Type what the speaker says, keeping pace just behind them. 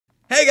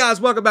Hey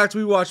guys, welcome back to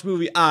We Watch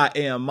Movie. I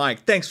am Mike.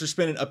 Thanks for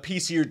spending a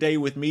piece of your day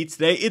with me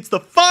today. It's the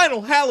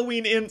final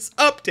Halloween Ends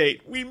update.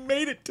 We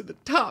made it to the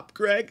top,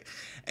 Greg.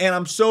 And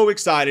I'm so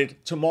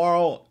excited.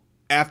 Tomorrow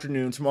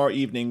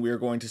evening, we are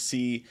going to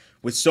see,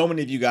 with so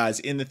many of you guys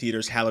in the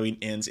theaters, Halloween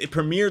Ends. It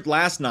premiered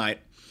last night,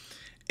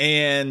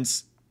 and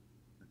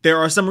there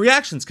are some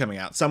reactions coming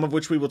out, some of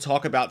which we will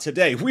talk about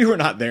today. We were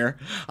not there,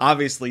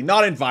 obviously,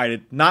 not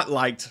invited, not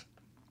liked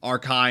our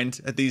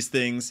kind at these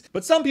things,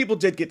 but some people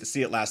did get to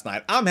see it last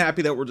night. I'm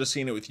happy that we're just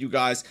seeing it with you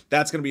guys.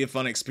 That's going to be a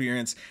fun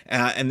experience.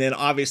 And then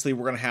obviously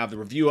we're going to have the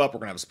review up. We're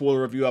going to have a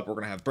spoiler review up. We're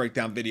going to have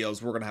breakdown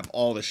videos. We're going to have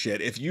all the shit.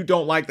 If you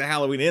don't like the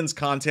Halloween Ends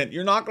content,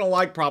 you're not going to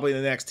like probably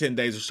the next 10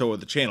 days or so of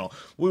the channel.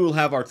 We will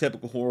have our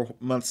typical horror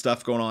month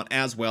stuff going on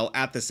as well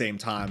at the same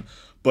time.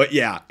 But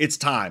yeah, it's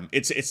time.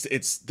 This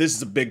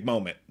is a big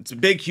moment. It's a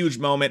big, huge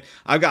moment.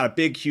 I've got a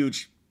big,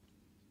 huge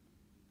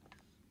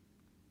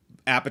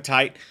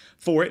appetite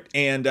for it,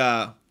 and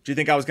do you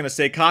think I was gonna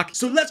say cock?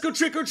 So let's go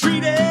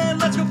trick-or-treating,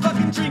 let's go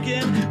fucking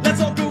drinking,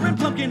 let's all go rent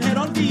Pumpkinhead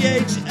on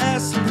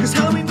VHS, cause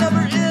Halloween never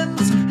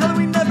ends,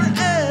 Halloween never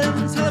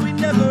ends, Halloween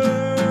never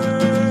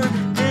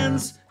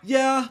ends,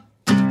 yeah.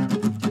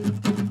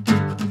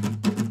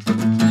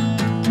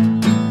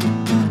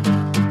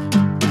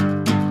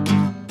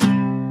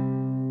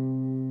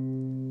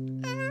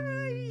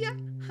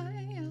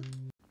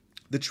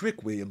 The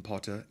trick, William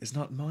Potter, is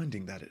not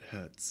minding that it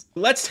hurts.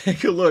 Let's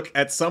take a look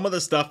at some of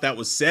the stuff that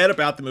was said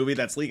about the movie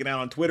that's leaking out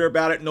on Twitter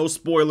about it. No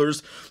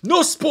spoilers.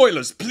 No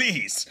spoilers,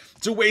 please!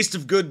 It's a waste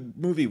of good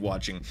movie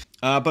watching.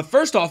 But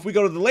first off, we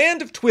go to the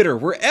land of Twitter,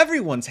 where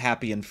everyone's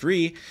happy and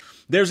free.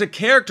 There's a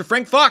character,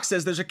 Frank Fox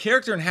says, there's a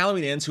character in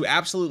Halloween Ends who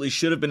absolutely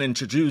should have been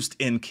introduced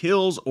in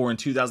Kills or in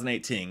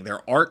 2018.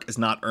 Their arc is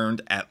not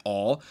earned at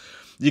all.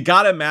 You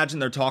gotta imagine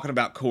they're talking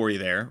about Corey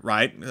there,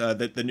 right?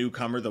 The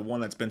newcomer, the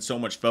one that's been so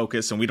much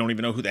focus, and we don't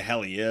even know who the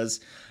hell he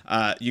is.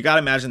 You gotta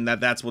imagine that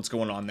that's what's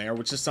going on there,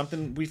 which is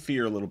something we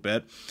fear a little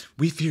bit.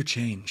 We fear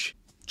change.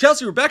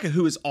 Chelsea Rebecca,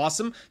 who is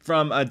awesome,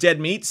 from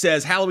Dead Meat,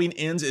 says Halloween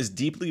Ends is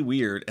deeply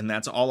weird, and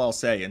that's all I'll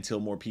say until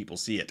more people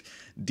see it.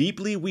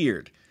 Deeply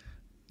weird.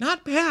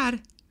 Not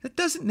bad. That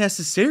doesn't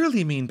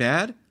necessarily mean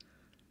bad.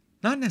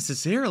 Not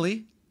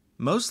necessarily.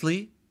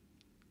 Mostly.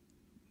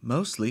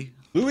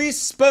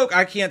 Luis Spoke,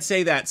 I can't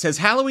say that, says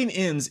Halloween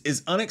Ends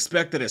is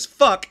unexpected as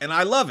fuck, and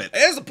I love it.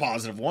 There's a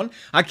positive one.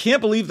 I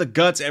can't believe the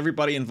guts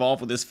everybody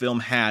involved with this film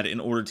had in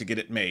order to get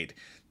it made.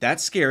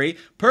 That's scary.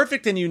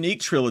 Perfect and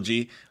unique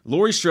trilogy.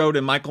 Laurie Strode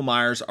and Michael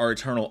Myers are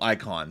eternal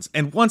icons.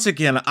 And once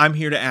again, I'm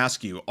here to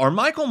ask you, are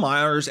Michael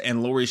Myers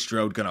and Laurie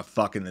Strode gonna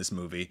fuck in this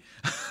movie?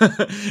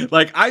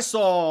 Like, I've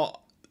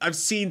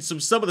seen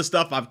some of the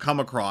stuff I've come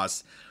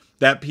across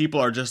that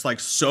people are just like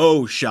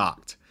so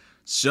shocked.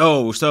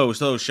 So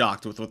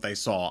shocked with what they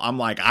saw. I'm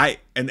like,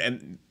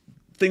 and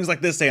things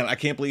like this saying, I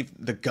can't believe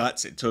the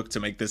guts it took to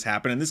make this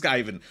happen. And this guy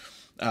even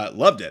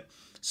loved it.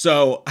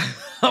 So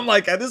I'm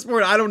like, at this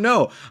point, I don't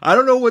know. I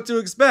don't know what to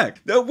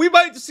expect. We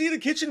might see the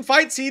kitchen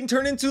fight scene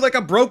turn into like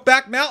a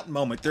Brokeback Mountain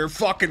moment. They're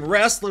fucking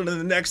wrestling, and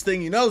the next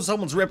thing you know,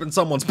 someone's ripping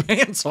someone's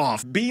pants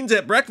off. Beans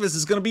at breakfast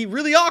is going to be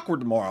really awkward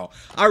tomorrow.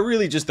 I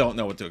really just don't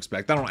know what to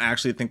expect. I don't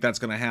actually think that's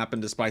going to happen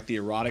despite the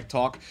erotic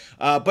talk.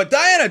 But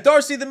Diana,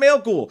 Darcy the Male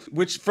Ghoul,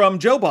 which from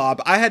Joe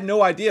Bob, I had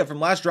no idea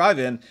from last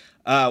drive-in,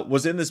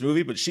 was in this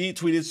movie, but she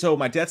tweeted, so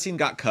my death scene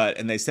got cut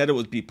and they said it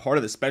would be part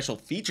of the special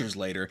features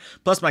later.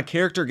 Plus my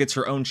character gets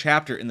her own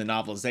chapter in the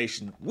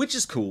novelization, which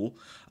is cool.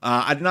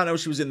 I did not know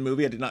she was in the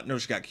movie. I did not know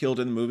she got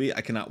killed in the movie.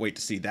 I cannot wait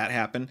to see that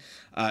happen.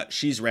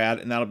 She's rad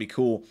and that'll be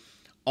cool.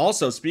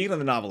 Also, speaking of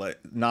the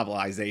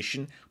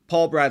novelization,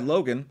 Paul Brad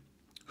Logan,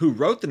 who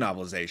wrote the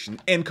novelization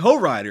and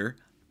co-writer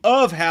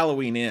of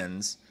Halloween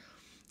Ends,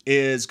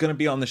 is going to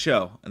be on the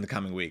show in the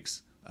coming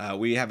weeks.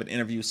 We have an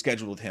interview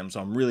scheduled with him, so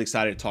I'm really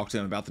excited to talk to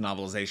him about the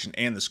novelization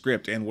and the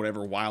script and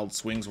whatever wild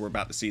swings we're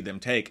about to see them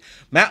take.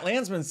 Matt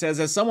Landsman says,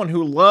 as someone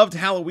who loved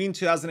Halloween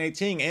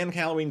 2018 and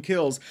Halloween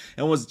Kills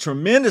and was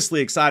tremendously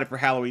excited for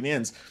Halloween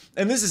Ends,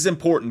 and this is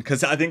important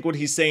because I think what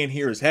he's saying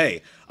here is,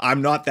 hey,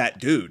 I'm not that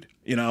dude.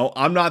 You know,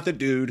 I'm not the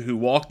dude who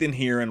walked in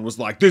here and was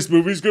like, this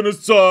movie's gonna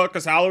suck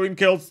because Halloween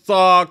Kills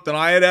sucked and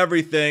I had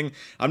everything.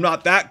 I'm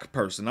not that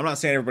person. I'm not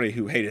saying everybody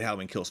who hated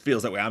Halloween Kills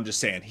feels that way. I'm just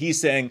saying, he's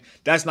saying,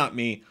 that's not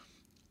me.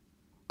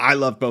 I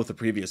love both the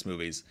previous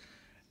movies.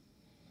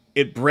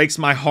 It breaks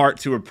my heart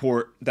to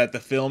report that the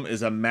film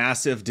is a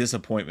massive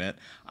disappointment.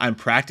 I'm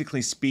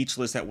practically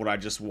speechless at what I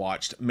just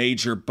watched.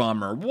 Major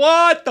bummer.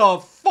 What the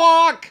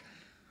fuck?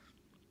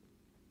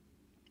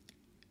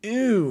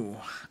 Ew.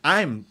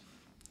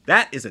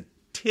 That is a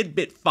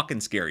tidbit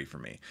fucking scary for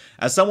me.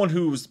 As someone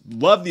who's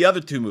loved the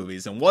other two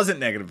movies and wasn't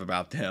negative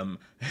about them,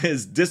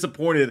 is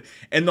disappointed.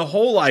 And the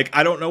whole, like,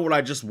 I don't know what I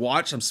just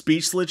watched. I'm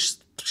speechless.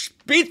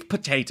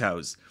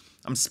 Potatoes.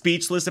 I'm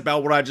speechless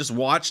about what I just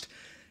watched.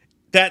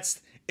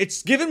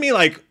 It's given me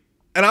like,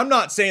 and I'm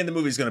not saying the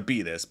movie's gonna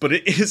be this, but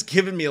it is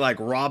giving me like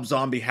Rob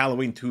Zombie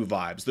Halloween 2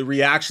 vibes. The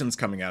reactions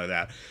coming out of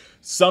that.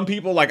 Some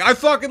people like, I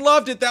fucking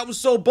loved it, that was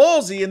so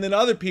ballsy, and then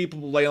other people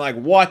like,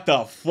 what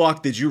the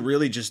fuck, did you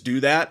really just do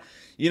that?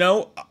 You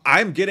know,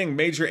 I'm getting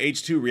major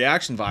H2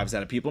 reaction vibes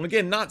out of people. And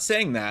again, not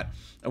saying that.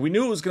 We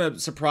knew it was going to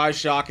surprise,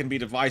 shock, and be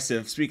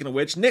divisive. Speaking of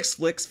which, Nick's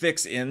Flicks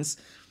Fix ends.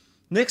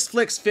 Nick's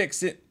Flicks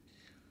Fix it.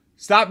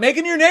 Stop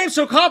making your name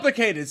so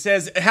complicated. It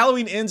says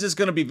Halloween Ends is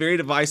going to be very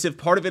divisive.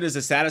 Part of it is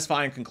a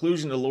satisfying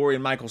conclusion to Laurie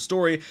and Michael's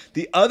story.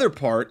 The other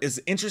part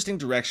is interesting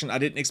direction I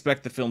didn't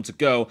expect the film to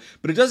go,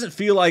 but it doesn't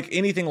feel like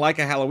anything like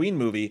a Halloween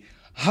movie.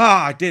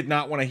 I did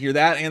not want to hear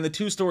that, and the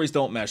two stories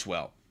don't mesh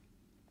well.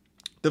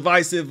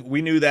 Divisive,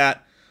 we knew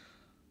that.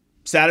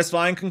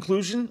 Satisfying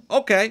conclusion,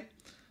 okay.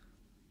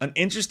 An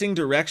interesting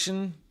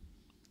direction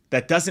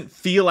that doesn't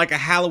feel like a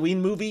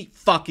Halloween movie,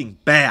 fucking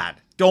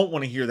bad. Don't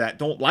want to hear that,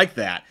 don't like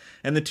that.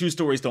 And the two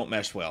stories don't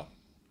mesh well.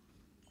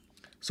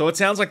 So it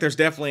sounds like there's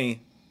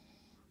definitely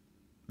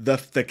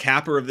the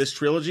capper of this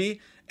trilogy,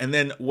 and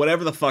then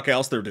whatever the fuck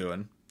else they're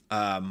doing,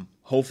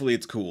 hopefully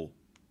it's cool.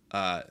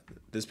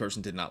 This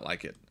person did not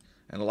like it.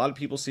 And a lot of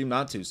people seem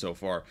not to so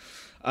far.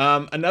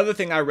 Another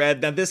thing I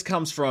read, now this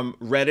comes from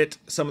Reddit,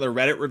 some of the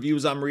Reddit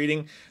reviews I'm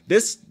reading.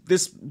 This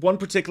one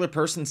particular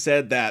person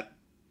said that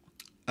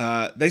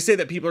they say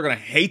that people are going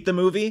to hate the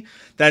movie.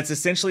 That's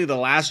essentially the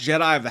Last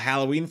Jedi of the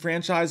Halloween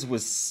franchise,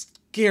 which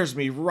scares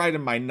me right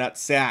in my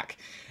nutsack.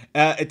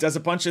 It does a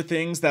bunch of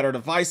things that are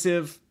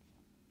divisive.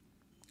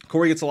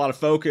 Corey gets a lot of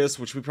focus,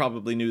 which we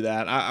probably knew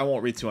that. I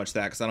won't read too much of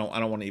that because I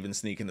don't want to even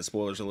sneak into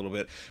spoilers a little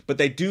bit. But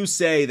they do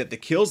say that the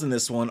kills in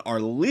this one are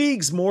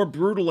leagues more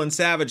brutal and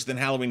savage than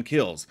Halloween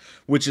Kills,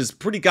 which is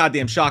pretty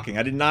goddamn shocking.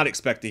 I did not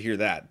expect to hear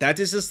that. That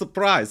is a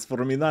surprise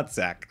for me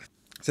nutsack.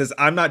 It says,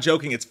 I'm not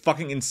joking, it's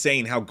fucking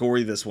insane how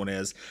gory this one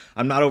is.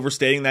 I'm not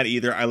overstating that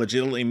either. I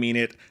legitimately mean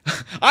it.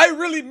 I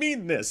really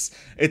mean this.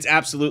 It's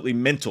absolutely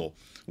mental,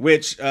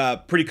 which,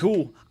 pretty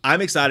cool.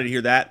 I'm excited to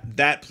hear that.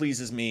 That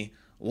pleases me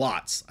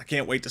lots. I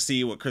can't wait to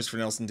see what Christopher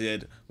Nelson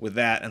did with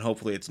that, and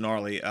hopefully it's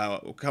gnarly.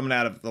 Coming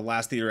out of the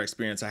last theater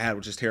experience I had,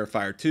 which is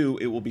Terrifier 2,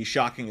 it will be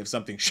shocking if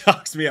something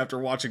shocks me after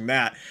watching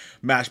that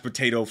mashed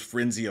potato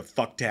frenzy of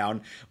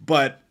Fucktown.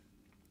 But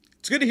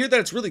it's good to hear that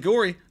it's really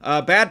gory.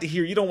 Bad to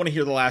hear you don't want to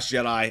hear The Last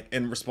Jedi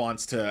in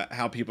response to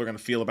how people are going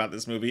to feel about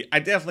this movie. I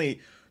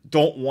definitely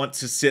don't want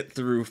to sit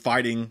through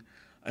fighting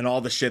and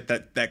all the shit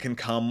that can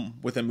come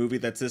with a movie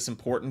that's this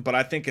important, but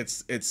I think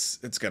it's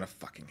gonna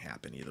fucking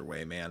happen either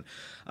way, man.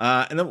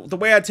 And the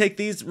way I take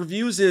these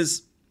reviews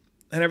is,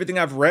 and everything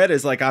I've read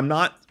is like, I'm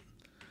not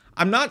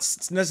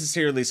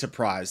necessarily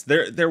surprised.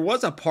 There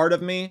was a part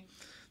of me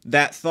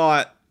that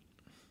thought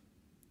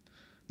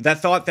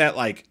that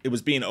like it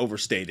was being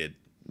overstated,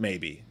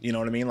 maybe, you know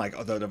what I mean? Like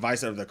the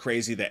device of the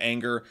crazy, the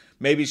anger,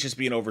 maybe it's just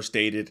being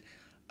overstated.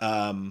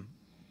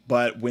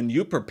 But when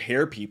you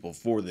prepare people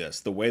for this,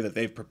 the way that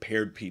they've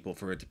prepared people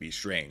for it to be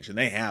strange, and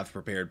they have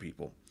prepared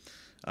people.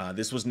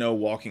 This was no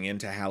walking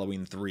into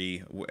Halloween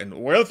 3, and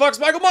where the fuck's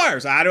Michael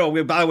Myers? I don't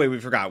know. By the way, we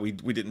forgot. We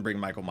didn't bring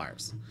Michael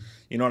Myers.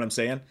 You know what I'm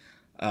saying?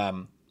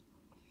 It's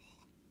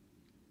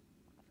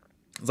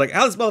like,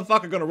 how's this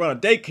motherfucker gonna run a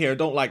daycare,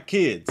 don't like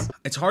kids?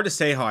 It's hard to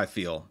say how I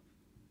feel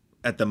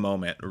at the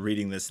moment,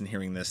 reading this and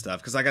hearing this stuff.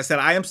 Because like I said,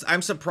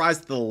 I'm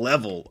surprised at the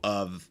level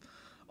of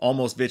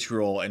almost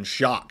vitriol and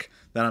shock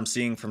that I'm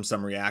seeing from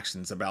some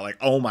reactions about like,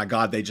 oh my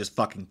God, they just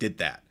fucking did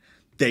that.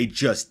 They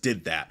just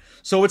did that.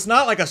 So it's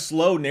not like a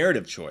slow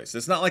narrative choice.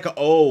 It's not like,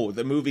 oh,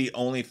 the movie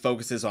only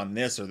focuses on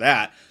this or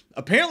that.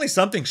 Apparently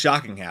something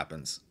shocking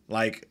happens.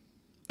 Like,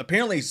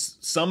 apparently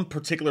some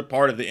particular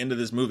part of the end of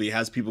this movie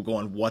has people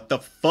going, what the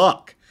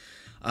fuck?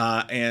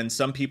 And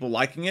some people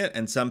liking it,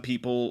 and some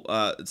people,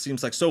 it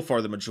seems like so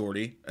far the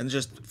majority, and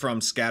just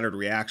from scattered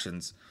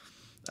reactions,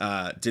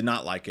 did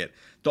not like it.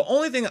 The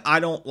only thing I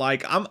don't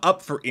like, I'm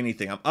up for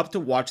anything. I'm up to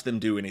watch them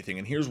do anything.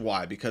 And here's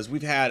why. Because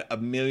we've had a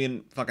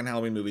million fucking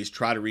Halloween movies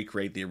try to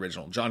recreate the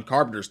original. John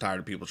Carpenter's tired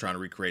of people trying to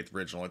recreate the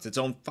original. It's its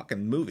own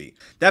fucking movie.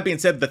 That being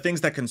said, the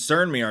things that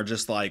concern me are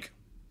just like,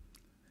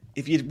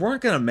 if you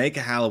weren't going to make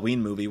a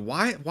Halloween movie,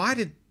 why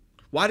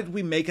did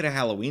we make it a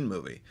Halloween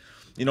movie?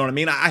 You know what I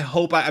mean?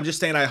 I'm just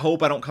saying, I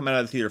hope I don't come out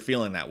of the theater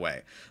feeling that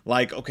way.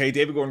 Like, okay,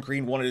 David Gordon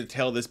Green wanted to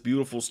tell this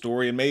beautiful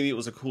story, and maybe it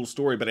was a cool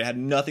story, but it had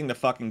nothing to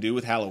fucking do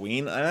with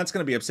Halloween. And that's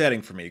going to be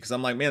upsetting for me, because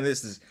I'm like, man,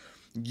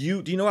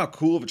 do you know how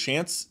cool of a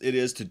chance it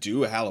is to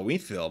do a Halloween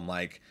film?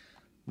 Like,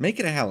 make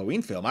it a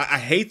Halloween film. I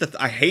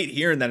hate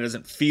hearing that it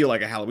doesn't feel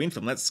like a Halloween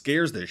film. That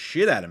scares the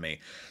shit out of me.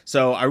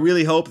 So I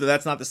really hope that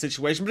that's not the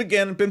situation. But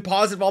again, I've been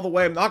positive all the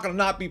way. I'm not going to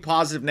not be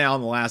positive now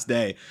on the last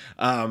day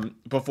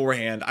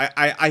beforehand.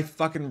 I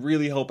fucking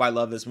really hope I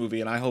love this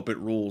movie, and I hope it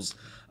rules.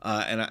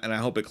 And I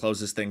hope it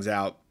closes things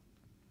out.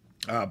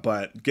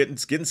 But getting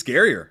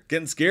scarier.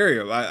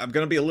 I'm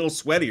going to be a little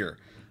sweatier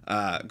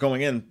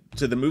going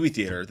into the movie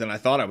theater than I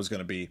thought I was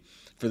going to be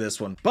for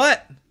this one.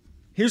 But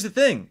here's the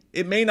thing,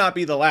 it may not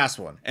be the last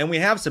one, and we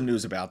have some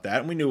news about that,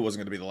 and we knew it wasn't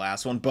going to be the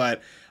last one,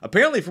 but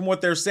apparently from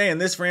what they're saying,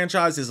 this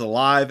franchise is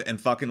alive and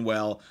fucking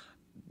well,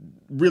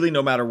 really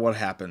no matter what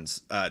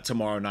happens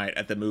tomorrow night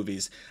at the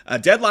movies.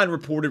 Deadline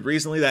reported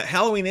recently that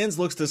Halloween Ends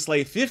looks to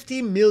slay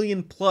 50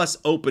 million plus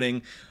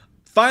opening,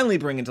 finally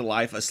bringing to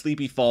life a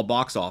sleepy fall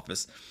box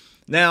office.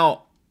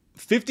 Now,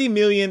 50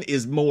 million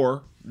is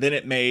more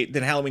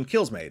than Halloween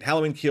Kills made.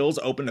 Halloween Kills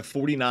opened at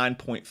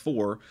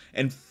 49.4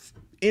 and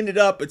ended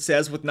up, it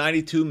says, with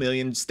 92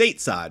 million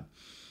stateside.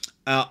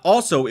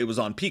 Also, it was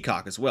on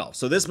Peacock as well.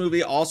 So this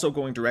movie also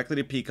going directly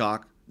to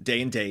Peacock,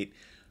 day and date,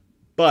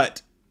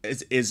 but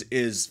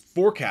is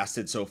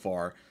forecasted so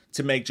far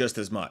to make just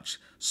as much.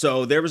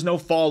 So there was no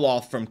fall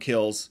off from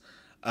Kills.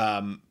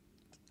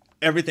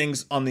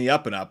 Everything's on the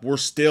up and up. We're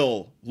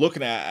still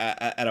looking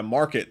at a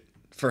market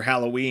for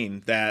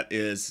Halloween that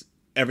is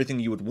everything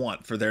you would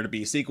want for there to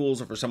be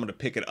sequels or for someone to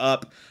pick it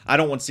up. I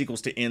don't want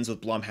sequels to ends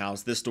with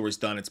Blumhouse. This story's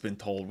done. It's been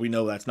told. We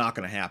know that's not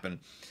going to happen.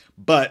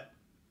 But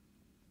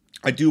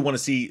I do want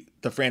to see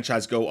the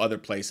franchise go other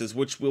places,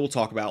 which we'll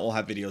talk about. We'll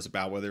have videos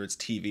about whether it's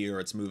TV or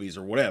it's movies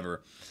or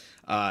whatever.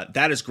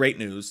 That is great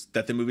news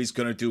that the movie's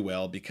going to do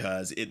well,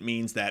 because it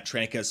means that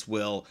Trancas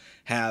will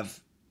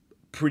have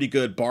pretty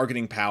good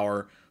bargaining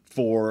power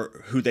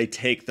for who they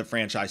take the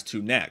franchise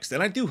to next.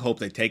 And I do hope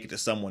they take it to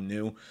someone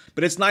new.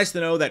 But it's nice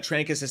to know that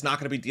Trancas is not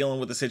going to be dealing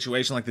with a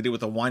situation like they did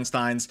with the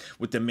Weinsteins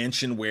with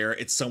Dimension, where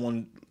it's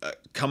someone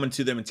coming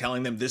to them and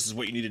telling them this is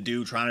what you need to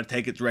do, trying to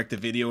take it direct to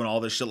video and all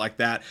this shit like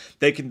that.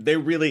 They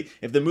really,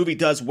 if the movie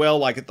does well,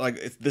 like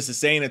this is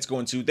saying it's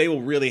going to, they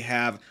will really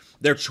have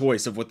their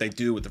choice of what they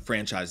do with the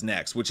franchise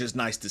next, which is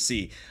nice to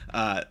see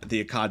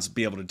the Akkads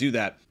be able to do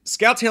that.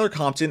 Scout Taylor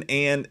Compton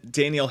and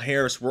Danielle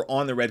Harris were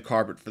on the red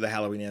carpet for the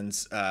Halloween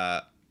Ends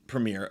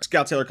premiere.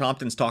 Scout Taylor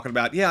Compton's talking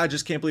about, yeah, I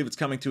just can't believe it's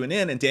coming to an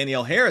end. And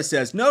Danielle Harris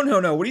says, no,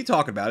 what are you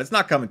talking about? It's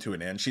not coming to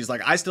an end. She's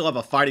like, I still have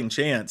a fighting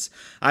chance.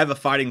 I have a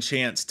fighting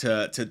chance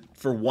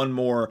for one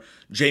more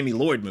Jamie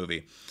Lloyd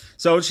movie.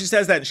 So she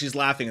says that and she's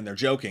laughing and they're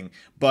joking,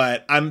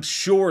 but I'm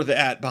sure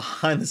that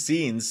behind the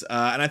scenes,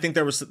 and I think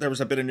there was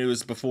a bit of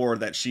news before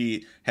that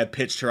she had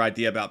pitched her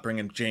idea about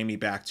bringing Jamie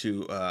back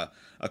to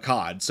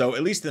Akkad. So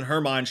at least in her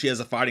mind, she has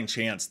a fighting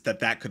chance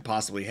that could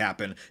possibly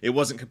happen. It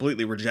wasn't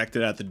completely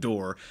rejected at the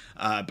door,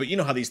 but you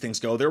know how these things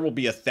go. There will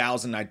be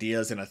 1,000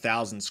 ideas and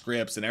 1,000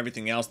 scripts and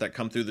everything else that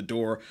come through the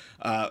door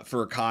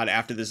for Akkad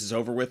after this is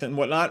over with and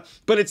whatnot.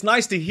 But it's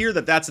nice to hear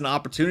that that's an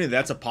opportunity,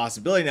 that's a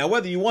possibility. Now,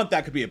 whether you want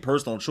that could be a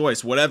personal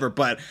choice, whatever.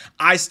 But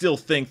I still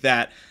think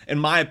that, in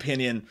my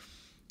opinion,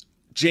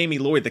 Jamie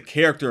Lloyd, the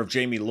character of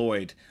Jamie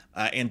Lloyd,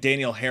 and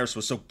Danielle Harris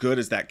was so good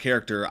as that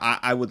character.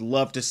 I would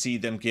love to see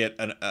them get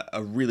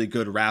a really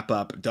good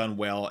wrap-up done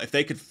well. If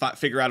they could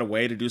figure out a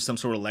way to do some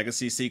sort of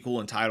legacy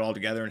sequel and tie it all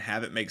together and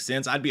have it make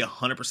sense, I'd be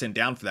 100%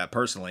 down for that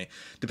personally,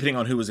 depending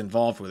on who was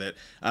involved with it,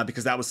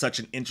 because that was such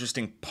an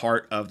interesting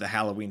part of the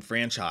Halloween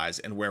franchise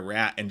and where we're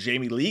at. And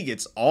Jamie Lee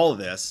gets all of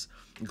this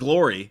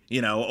glory,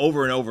 you know,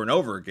 over and over and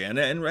over again,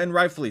 and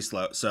rightfully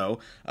so.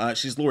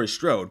 She's Laurie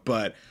Strode,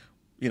 but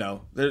you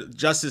know,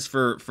 justice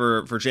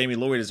for Jamie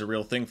Lloyd is a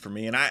real thing for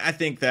me, and I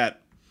think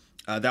that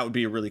that would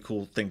be a really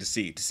cool thing to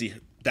see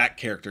that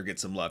character get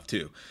some love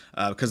too,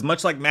 because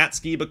much like Matt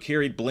Skiba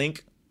carried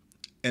Blink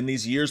in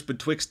these years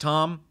betwixt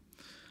Tom,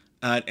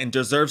 and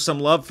deserves some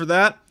love for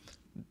that,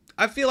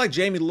 I feel like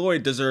Jamie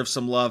Lloyd deserves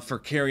some love for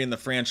carrying the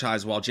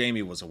franchise while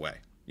Jamie was away.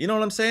 You know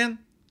what I'm saying?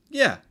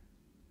 Yeah.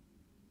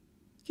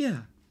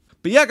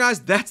 But yeah, guys,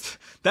 that's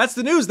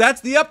the news.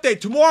 That's the update.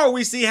 Tomorrow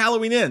we see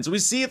Halloween Ends. We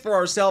see it for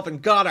ourselves, and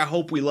God, I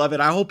hope we love it.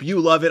 I hope you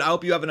love it. I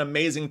hope you have an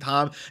amazing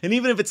time. And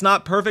even if it's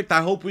not perfect,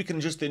 I hope we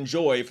can just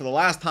enjoy, for the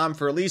last time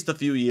for at least a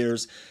few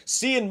years,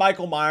 seeing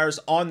Michael Myers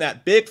on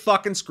that big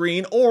fucking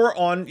screen or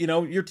on, you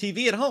know, your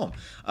TV at home.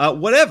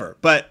 Whatever.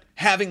 But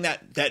having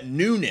that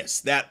newness,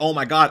 that, oh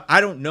my God,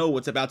 I don't know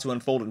what's about to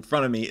unfold in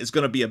front of me, is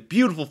going to be a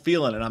beautiful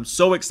feeling, and I'm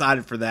so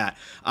excited for that.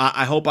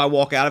 I hope I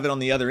walk out of it on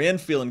the other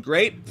end feeling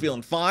great,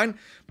 feeling fine,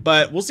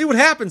 but we'll see what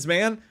happens,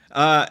 man.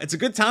 It's a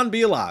good time to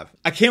be alive.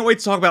 I can't wait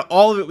to talk about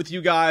all of it with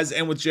you guys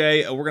and with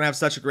Jay. We're going to have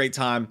such a great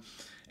time,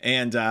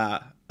 and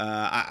I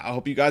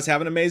hope you guys have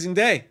an amazing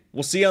day.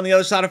 We'll see you on the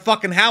other side of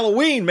fucking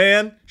Halloween,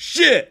 man.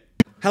 Shit!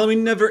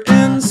 Halloween never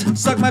ends,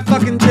 suck my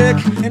fucking dick,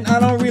 and I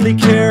don't really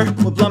care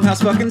what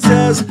Blumhouse fucking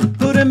says.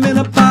 Put him in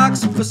a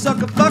box, or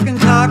suck a fucking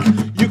cock.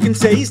 You can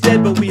say he's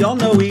dead, but we all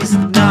know he's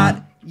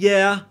not,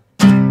 yeah.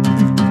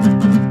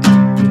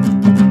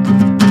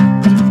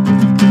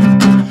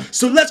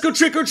 So let's go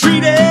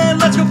trick-or-treating,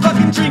 let's go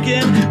fucking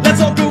drinking,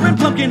 let's all go rent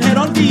Pumpkinhead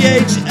on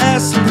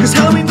VHS, cause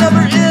Halloween never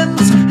ends.